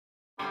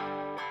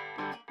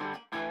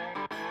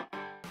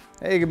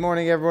Hey, good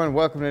morning everyone.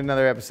 Welcome to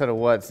another episode of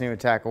What's New at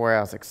Tackle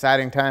Warehouse.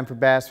 Exciting time for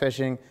bass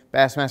fishing.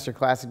 Bassmaster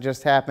Classic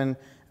just happened,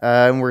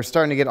 and we're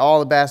starting to get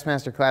all the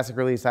Bassmaster Classic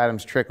release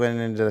items trickling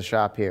into the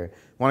shop here.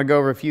 Want to go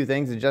over a few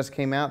things that just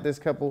came out this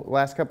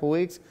last couple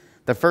weeks.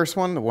 The first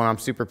one, the one I'm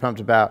super pumped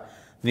about,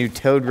 the new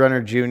Toad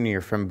Runner Jr.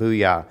 from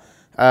Booyah.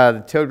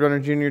 The Toad Runner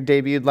Jr.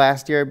 debuted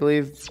last year, I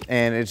believe,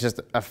 and it's just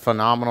a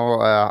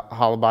phenomenal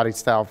hollow body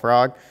style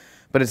frog.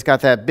 But it's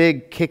got that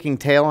big kicking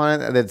tail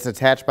on it that's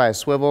attached by a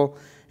swivel,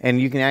 and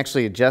you can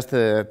actually adjust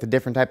the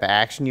different type of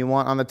action you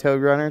want on the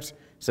Toad Runners.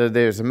 So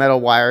there's a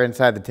metal wire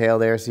inside the tail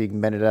there, so you can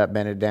bend it up,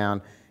 bend it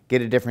down,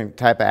 get a different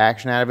type of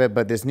action out of it.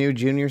 But this new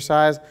junior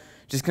size,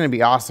 just going to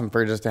be awesome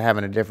for just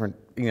having a different,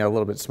 a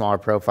little bit smaller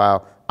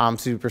profile. I'm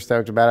super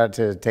stoked about it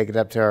to take it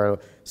up to our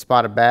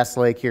spotted bass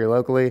lake here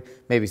locally,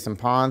 maybe some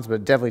ponds,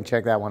 but definitely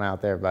check that one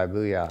out there by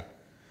Booyah.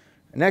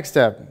 Next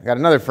up, got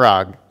another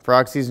frog.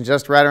 Frog season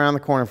just right around the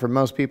corner for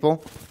most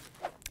people.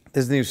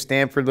 This is the new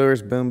Stanford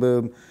Lures Boom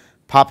Boom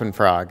Poppin'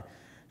 Frog.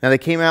 Now they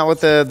came out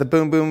with the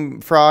Boom Boom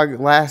Frog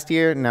last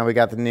year, and now we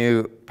got the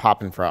new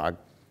Poppin' Frog.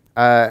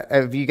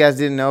 If you guys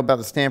didn't know about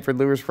the Stanford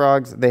Lures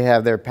frogs, they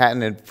have their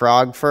patented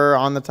frog fur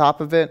on the top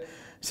of it.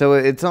 So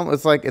it's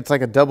like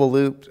a double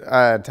loop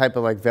type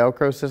of like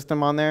Velcro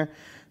system on there.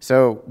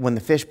 So when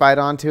the fish bite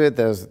onto it,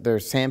 their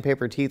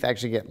sandpaper teeth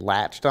actually get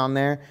latched on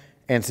there.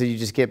 And so you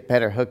just get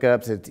better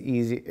hookups. It's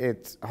easy.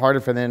 It's harder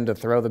for them to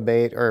throw the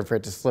bait or for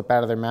it to slip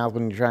out of their mouth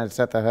when you're trying to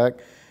set the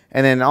hook.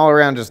 And then all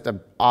around, just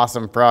an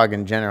awesome frog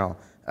in general.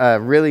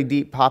 Really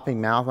deep popping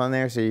mouth on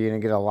there, so you're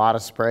going to get a lot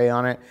of spray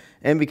on it.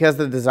 And because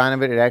of the design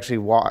of it, it actually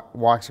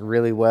walks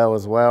really well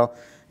as well.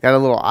 Got a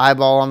little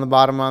eyeball on the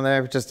bottom on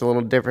there, just a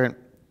little different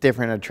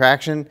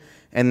attraction.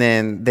 And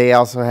then they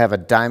also have a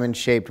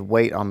diamond-shaped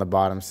weight on the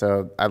bottom.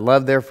 So I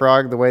love their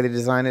frog, the way they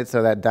designed it,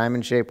 so that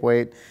diamond-shaped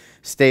weight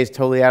stays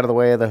totally out of the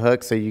way of the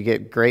hook, so you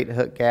get great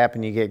hook gap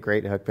and you get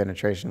great hook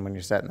penetration when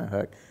you're setting the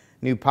hook.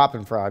 New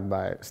Poppin' Frog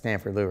by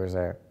Stanford Lures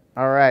there.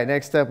 All right,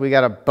 next up we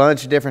got a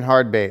bunch of different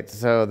hard baits.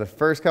 So the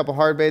first couple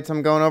hard baits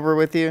I'm going over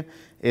with you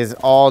is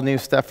all new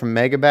stuff from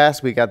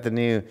Megabass. We got the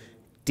new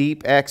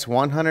Deep X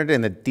 100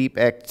 and the Deep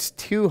X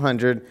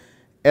 200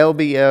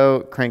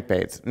 LBO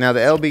crankbaits. Now the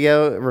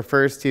LBO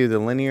refers to the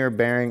linear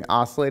bearing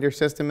oscillator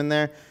system in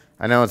there.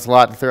 I know it's a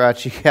lot to throw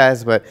at you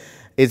guys, but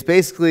it's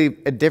basically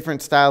a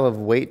different style of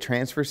weight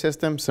transfer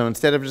system. So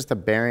instead of just a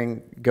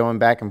bearing going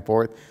back and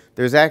forth,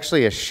 there's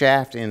actually a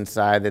shaft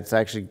inside that's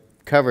actually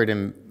covered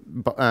in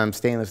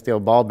stainless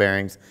steel ball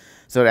bearings.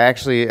 So it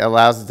actually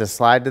allows it to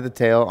slide to the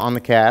tail on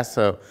the cast.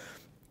 So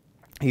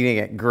you can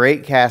get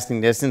great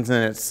casting distance,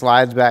 and it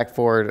slides back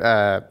forward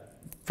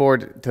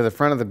to the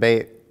front of the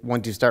bait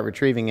once you start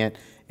retrieving it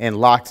and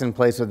locks in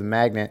place with a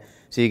magnet.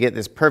 So you get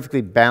this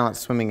perfectly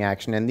balanced swimming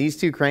action. And these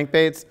two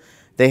crankbaits,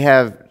 they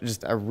have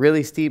just a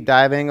really steep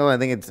dive angle. I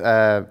think it's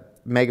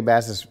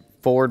Megabass's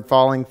forward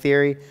falling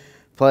theory.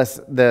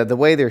 Plus, the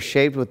way they're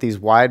shaped with these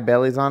wide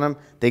bellies on them,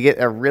 they get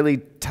a really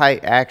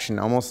tight action,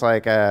 almost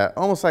like a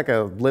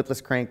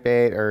lipless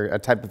crankbait or a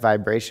type of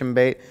vibration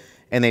bait,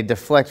 and they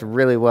deflect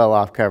really well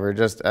off cover.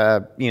 Just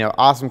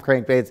awesome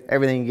crankbaits.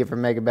 Everything you get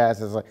from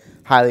Megabass is like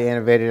highly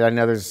innovative. I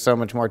know there's so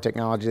much more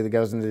technology that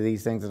goes into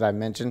these things that I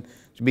mentioned.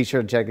 So be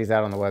sure to check these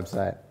out on the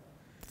website.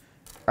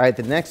 All right,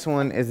 the next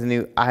one is the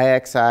new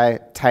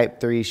IXI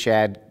Type 3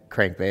 Shad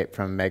crankbait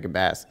from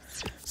Megabass.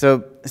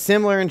 So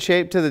similar in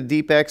shape to the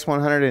Deep X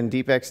 100 and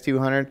Deep X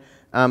 200,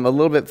 a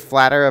little bit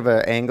flatter of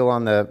an angle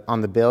on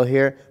the bill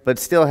here, but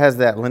still has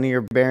that linear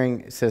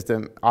bearing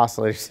system,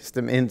 oscillator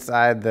system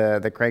inside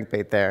the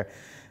crankbait there.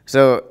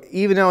 So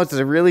even though it's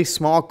a really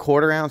small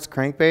 1/4 ounce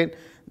crankbait,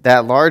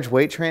 that large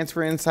weight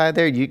transfer inside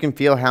there, you can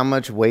feel how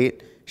much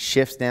weight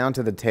shifts down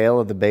to the tail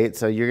of the bait.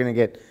 So you're going to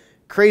get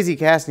crazy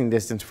casting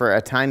distance for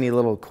a tiny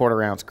little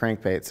 1/4 ounce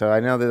crankbait. So I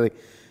know that,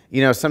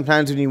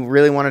 sometimes when you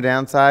really want to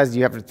downsize,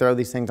 you have to throw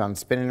these things on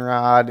spinning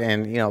rod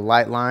and,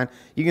 light line.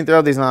 You can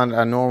throw these on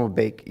a normal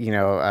bait,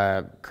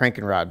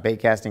 cranking rod, bait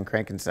casting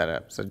cranking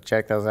setup. So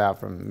check those out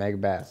from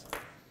Megabass.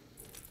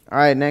 All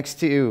right,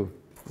 next two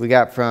we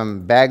got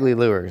from Bagley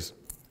Lures.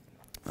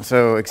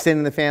 So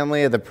extending the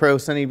family of the Pro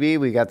Sunny Bee,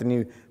 we got the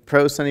new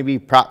Pro Sunny Bee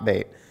prop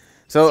bait.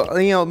 So,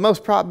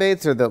 most prop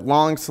baits are the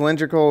long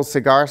cylindrical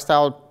cigar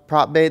style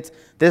prop baits.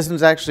 This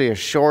one's actually a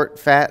short,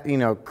 fat,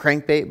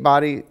 crankbait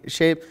body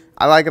shape.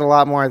 I like it a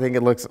lot more. I think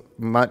it looks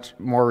much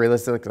more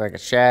realistic, like a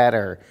shad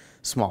or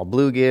small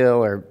bluegill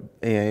or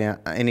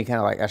any kind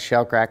of like a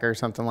shell cracker or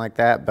something like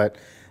that. But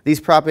these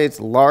prop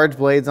baits, large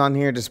blades on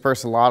here,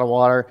 disperse a lot of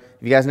water.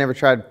 If you guys never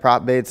tried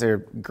prop baits, they're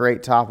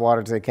great top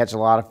waters. They catch a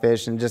lot of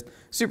fish and just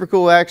super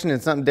cool action and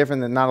something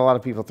different that not a lot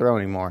of people throw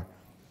anymore.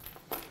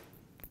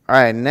 All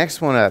right,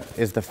 next one up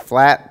is the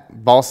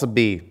flat Balsa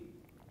B.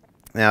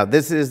 Now,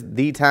 this is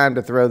the time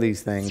to throw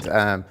these things.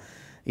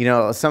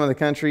 Some of the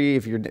country,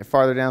 if you're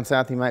farther down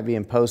south, you might be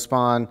in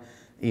post-spawn.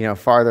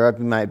 Farther up,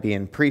 you might be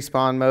in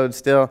pre-spawn mode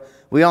still.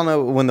 We all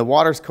know when the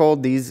water's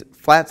cold, these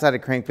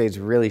flat-sided crankbaits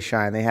really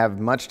shine. They have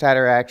much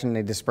tighter action.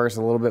 They disperse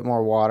a little bit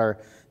more water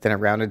than a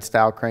rounded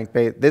style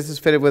crankbait. This is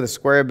fitted with a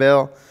square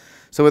bill.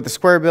 So with the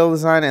square bill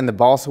design and the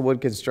balsa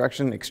wood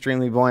construction,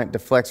 extremely buoyant,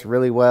 deflects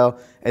really well,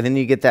 and then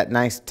you get that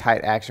nice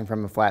tight action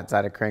from a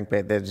flat-sided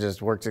crankbait that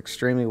just works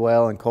extremely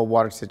well in cold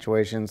water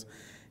situations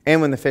and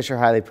when the fish are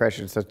highly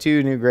pressured. So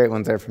 2 new great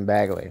ones there from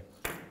Bagley.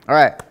 All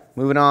right,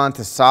 moving on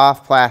to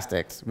soft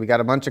plastics. We got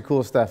a bunch of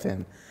cool stuff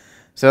in.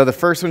 So the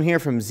first one here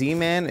from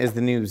Z-Man is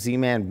the new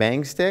Z-Man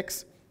Bang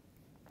Sticks.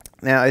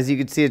 Now, as you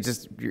can see, it's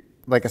just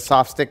like a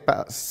soft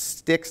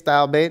stick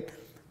style bait,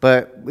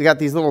 but we got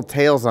these little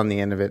tails on the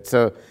end of it.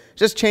 So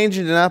just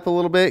changing it up a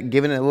little bit,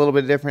 giving it a little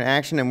bit different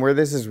action, and where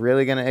this is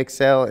really going to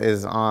excel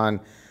is on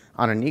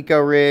an eco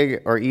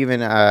rig or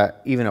even a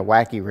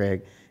wacky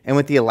rig. And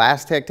with the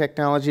Elastec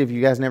technology, if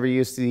you guys never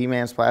used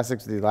Z-Man's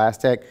plastics with the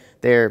Elastec,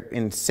 they're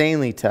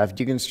insanely tough.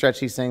 You can stretch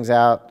these things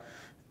out,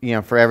 you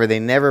know, forever. They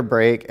never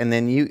break. And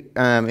then you,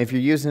 if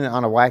you're using it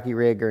on a wacky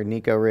rig or a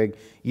Nico rig,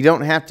 you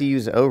don't have to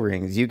use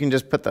O-rings. You can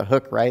just put the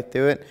hook right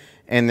through it,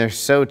 and they're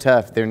so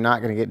tough, they're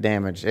not going to get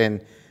damaged.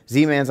 And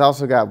Z-Man's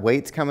also got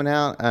weights coming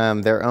out,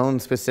 their own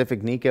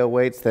specific Nico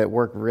weights that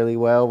work really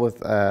well with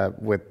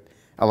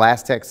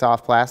Elastec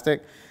soft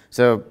plastic.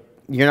 So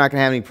you're not going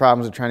to have any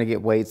problems with trying to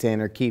get weights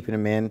in or keeping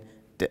them in.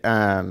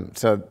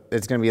 So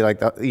it's going to be like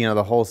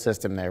the whole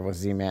system there with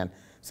Z-Man.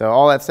 So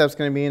all that stuff's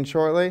going to be in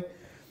shortly.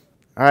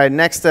 All right,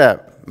 next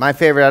up, my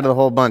favorite out of the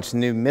whole bunch, the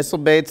new Missile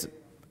Baits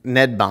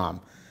Ned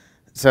Bomb.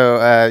 So,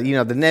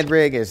 the Ned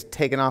rig has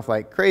taken off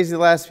like crazy the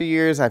last few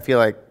years. I feel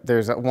like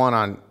there's one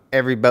on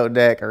every boat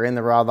deck or in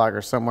the rod log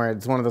or somewhere.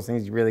 It's one of those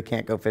things you really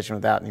can't go fishing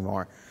without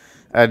anymore.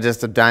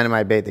 Just a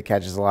dynamite bait that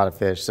catches a lot of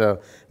fish.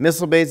 So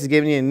Missile Baits is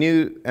giving you a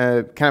new,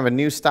 kind of a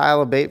new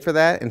style of bait for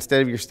that.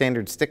 Instead of your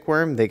standard stick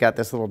worm, they got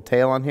this little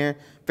tail on here.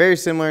 Very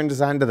similar in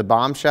design to the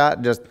Bomb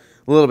Shot, just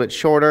a little bit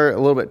shorter, a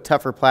little bit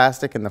tougher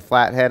plastic, and the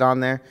flat head on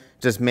there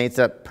just mates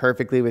up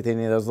perfectly with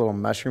any of those little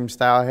mushroom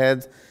style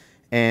heads.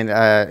 And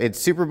it's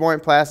super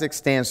buoyant plastic,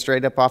 stands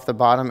straight up off the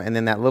bottom, and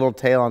then that little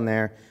tail on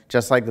there,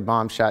 just like the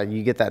Bomb Shot,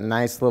 you get that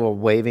nice little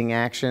waving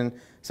action.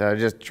 So it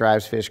just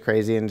drives fish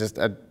crazy, and just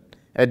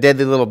a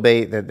deadly little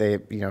bait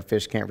that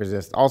fish can't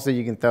resist. Also,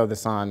 you can throw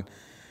this on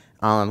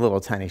a little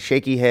tiny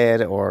shaky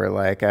head or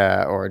like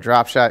or a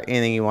drop shot,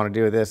 anything you want to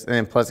do with this. And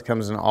then plus it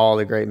comes in all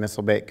the great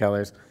Missile Bait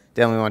colors.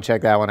 Definitely want to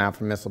check that one out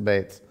from Missile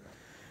Baits.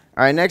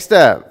 All right, next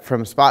up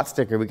from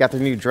SpotSticker, we got the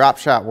new drop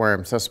shot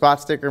worm. So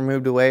SpotSticker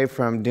moved away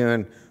from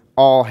doing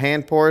all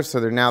hand pours,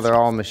 so they're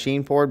all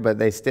machine poured, but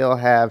they still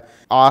have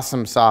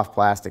awesome soft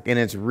plastic, and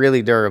it's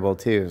really durable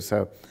too.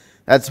 So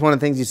that's one of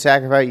the things you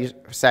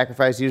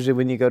sacrifice usually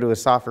when you go to a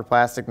softer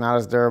plastic, not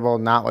as durable.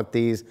 Not with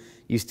these.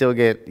 You still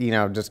get,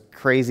 just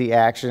crazy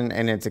action,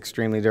 and it's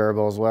extremely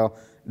durable as well.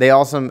 They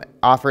also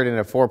offer it in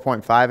a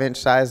 4.5 inch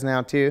size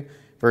now too,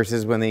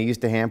 versus when they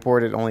used to hand pour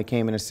it only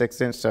came in a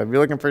 6 inch. So if you're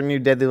looking for a new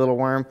deadly little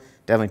worm,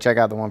 definitely check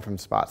out the one from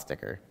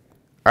SpotSticker.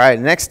 All right,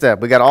 next up,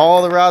 we got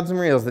all the rods and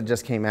reels that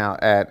just came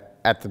out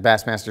at the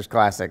Bassmaster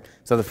Classic.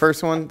 So the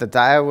first one, the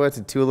Daiwa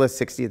Tatula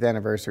 60th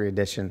Anniversary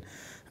Edition.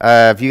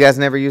 If you guys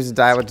never used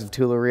a Daiwa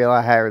Tatula reel,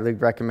 I highly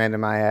recommend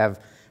them. I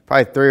have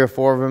probably 3 or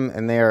 4 of them,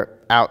 and they are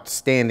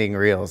outstanding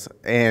reels.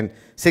 And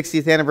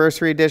 60th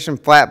Anniversary Edition,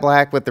 flat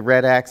black with the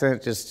red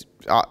accent, just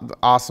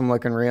awesome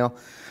looking reel.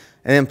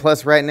 And then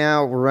plus right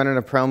now, we're running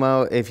a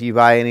promo. If you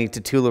buy any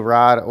Tatula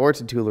rod or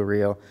Tatula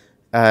reel,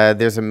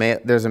 there's a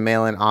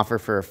mail-in offer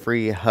for a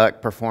free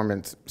Huck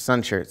Performance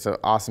sun shirt. So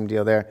awesome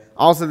deal there.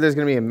 Also, there's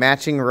going to be a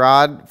matching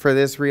rod for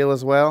this reel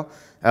as well.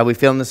 We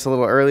filmed this a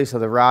little early, so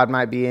the rod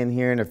might be in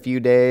here in a few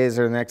days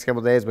or the next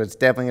couple days, but it's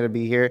definitely going to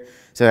be here.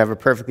 So I have a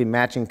perfectly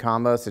matching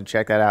combo, so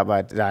check that out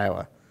by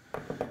Daiwa.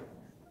 All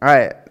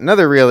right,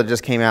 another reel that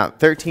just came out,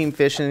 13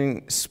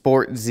 Fishing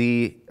Sport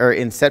Z, or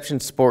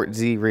Inception Sport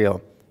Z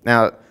reel.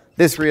 Now,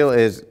 this reel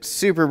is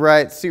super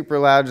bright, super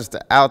loud, just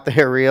an out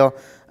there reel,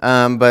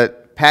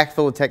 but packed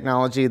full of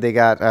technology. They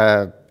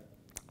got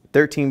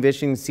 13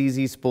 Fishing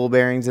CZ spool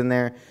bearings in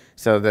there,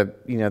 so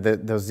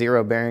those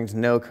zero bearings,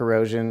 no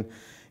corrosion.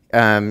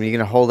 You're going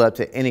to hold up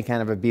to any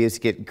kind of abuse,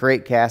 get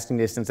great casting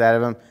distance out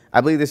of them.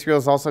 I believe this reel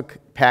is also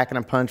packing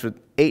a punch with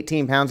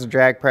 18 pounds of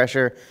drag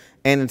pressure,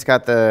 and it's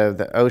got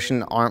the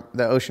ocean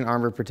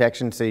armor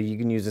protection, so you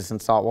can use this in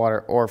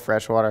saltwater or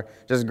freshwater.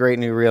 Just a great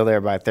new reel there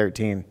by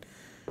 13.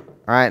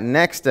 All right,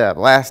 next up,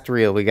 last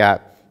reel, we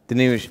got the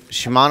new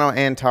Shimano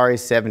Antari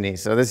 70.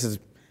 So this is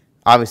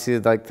obviously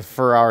like the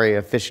Ferrari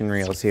of fishing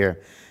reels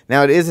here.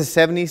 Now it is a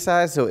 70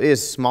 size, so it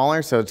is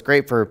smaller, so it's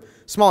great for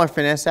smaller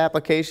finesse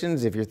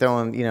applications. If you're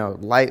throwing,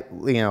 light,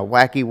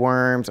 wacky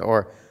worms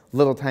or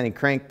little tiny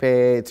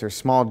crankbaits or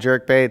small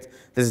jerk baits,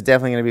 this is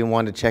definitely going to be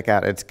one to check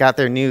out. It's got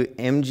their new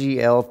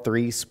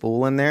MGL3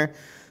 spool in there,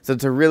 so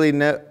it's a really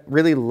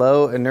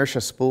low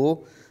inertia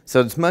spool. So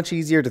it's much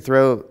easier to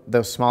throw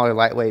those smaller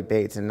lightweight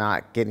baits and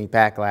not get any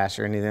backlash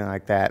or anything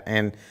like that.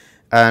 And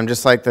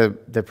just like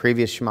the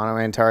previous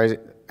Shimano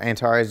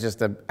Antari is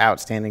just an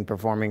outstanding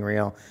performing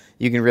reel.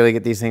 You can really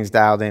get these things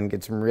dialed in,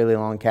 get some really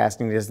long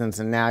casting distance,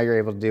 and now you're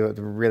able to do it with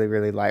really,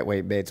 really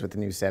lightweight baits with the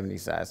new 70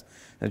 size.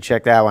 So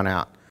check that one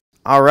out.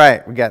 All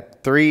right, we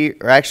got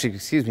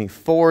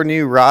 4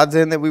 new rods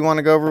in that we want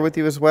to go over with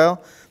you as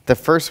well. The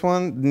first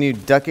one, the new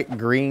Duckett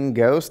Green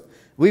Ghost.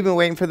 We've been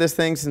waiting for this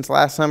thing since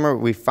last summer.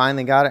 We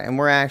finally got it, and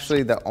we're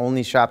actually the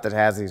only shop that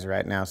has these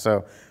right now.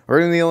 So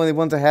we're the only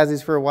ones that has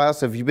these for a while.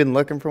 So if you've been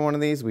looking for one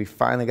of these, we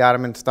finally got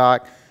them in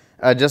stock.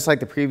 Just like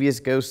the previous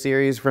Ghost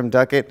series from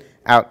Duckett,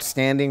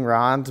 outstanding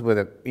rods with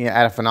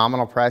at a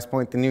phenomenal price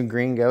point. The new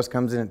Green Ghost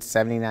comes in at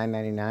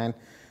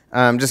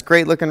 $79.99. Just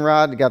great looking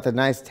rod. You got the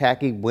nice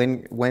tacky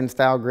wind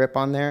style grip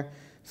on there.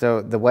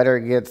 So the wetter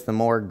it gets, the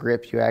more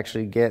grip you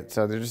actually get.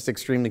 So they're just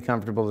extremely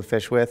comfortable to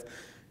fish with.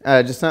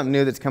 Just something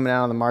new that's coming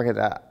out on the market.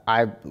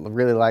 I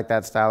really like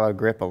that style of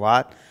grip a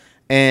lot.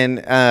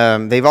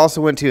 And they've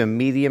also went to a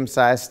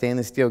medium-sized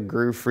stainless steel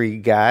groove-free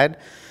guide.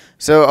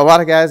 So a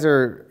lot of guys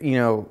are,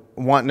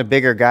 wanting a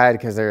bigger guide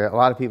because a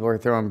lot of people are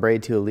throwing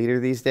braid to a leader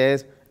these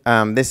days.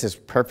 This is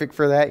perfect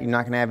for that. You're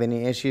not going to have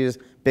any issues.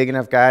 Big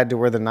enough guide to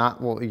where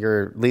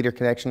your leader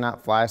connection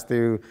knot flies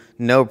through,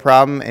 no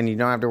problem, and you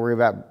don't have to worry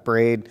about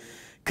braid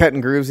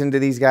cutting grooves into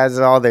these guys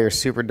at all. They're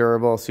super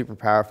durable, super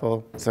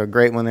powerful. So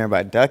great one there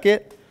by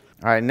Duckett.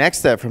 All right,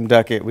 next up from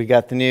Duckett, we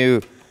got the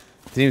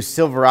new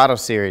Silverado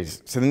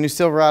series. So the new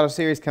Silverado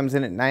series comes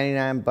in at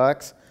 99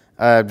 bucks.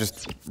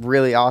 Just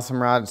really awesome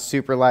rod,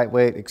 super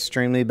lightweight,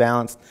 extremely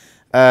balanced.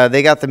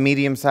 They got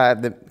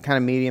the kind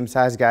of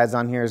medium-sized guides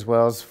on here as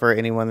well as for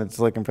anyone that's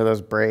looking for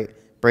those braid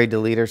to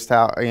leader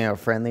style,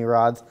 friendly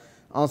rods.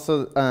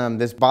 Also,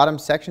 this bottom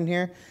section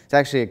here, it's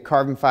actually a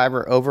carbon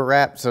fiber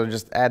overwrap, so it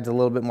just adds a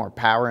little bit more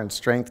power and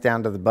strength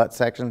down to the butt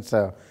section.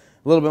 So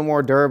a little bit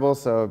more durable,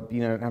 so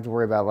you don't have to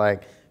worry about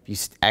like if you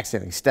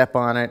accidentally step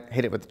on it,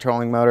 hit it with the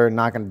trolling motor,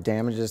 not going to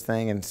damage this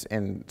thing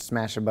and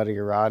smash the butt of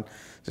your rod.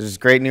 So this is a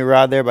great new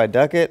rod there by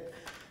Duckett.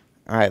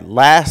 All right,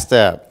 last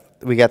up,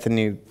 we got the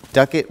new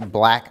Duckett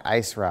Black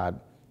Ice Rod.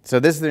 So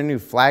this is their new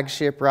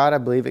flagship rod. I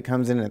believe it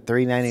comes in at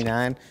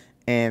 $3.99,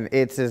 and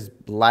it's as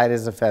light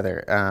as a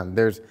feather.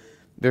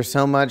 There's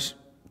so much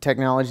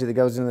technology that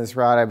goes into this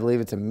rod. I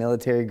believe it's a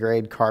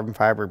military-grade carbon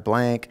fiber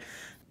blank.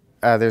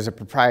 There's a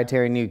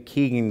proprietary new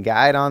Keegan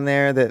guide on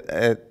there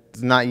that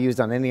it's not used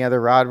on any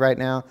other rod right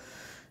now.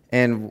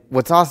 And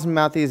what's awesome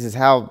about these is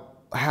how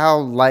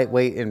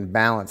lightweight and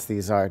balanced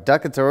these are.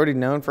 Duckett's already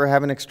known for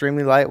having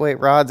extremely lightweight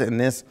rods, and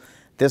this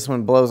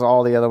one blows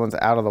all the other ones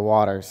out of the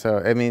water. So,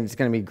 I mean, it's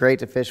going to be great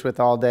to fish with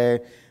all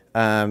day.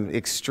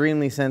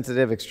 Extremely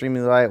sensitive,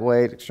 extremely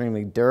lightweight,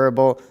 extremely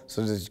durable.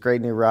 So this is a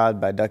great new rod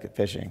by Duckett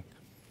Fishing.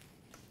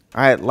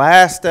 All right,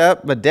 last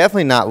up, but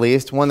definitely not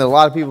least, one that a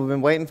lot of people have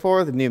been waiting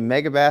for, the new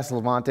Megabass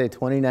Levante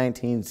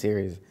 2019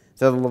 series.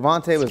 So the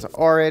Levante was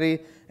already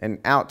an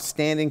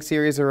outstanding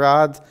series of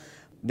rods.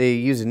 They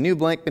use a new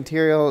blank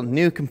material,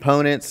 new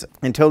components,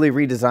 and totally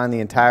redesigned the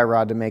entire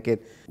rod to make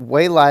it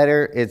way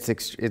lighter.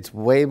 It's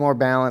way more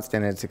balanced,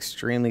 and it's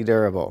extremely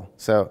durable.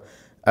 So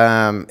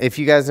if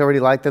you guys already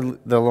like the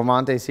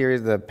Levante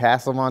series, the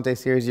past Levante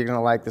series, you're going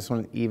to like this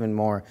one even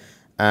more.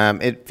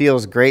 It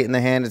feels great in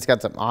the hand. It's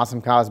got some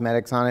awesome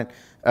cosmetics on it.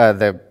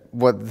 The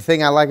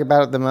thing I like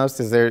about it the most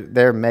is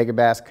their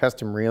Megabass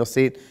custom reel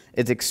seat.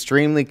 It's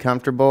extremely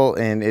comfortable,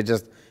 and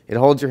it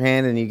holds your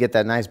hand, and you get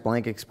that nice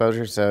blank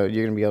exposure, so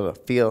you're going to be able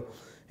to feel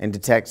and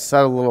detect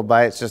subtle little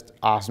bites. Just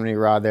awesome new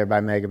rod there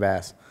by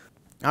Megabass.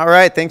 All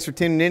right, thanks for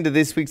tuning in to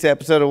this week's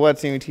episode of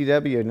What's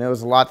WNTW. I know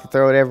there's a lot to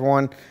throw at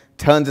everyone.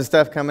 Tons of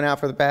stuff coming out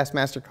for the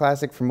Bassmaster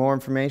Classic. For more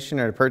information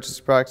or to purchase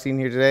the products seen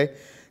here today,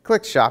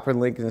 click the shopper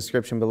link in the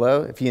description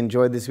below. If you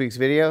enjoyed this week's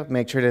video,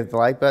 make sure to hit the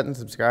like button,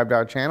 subscribe to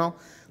our channel.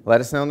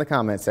 Let us know in the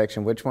comment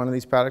section which one of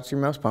these products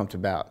you're most pumped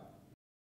about.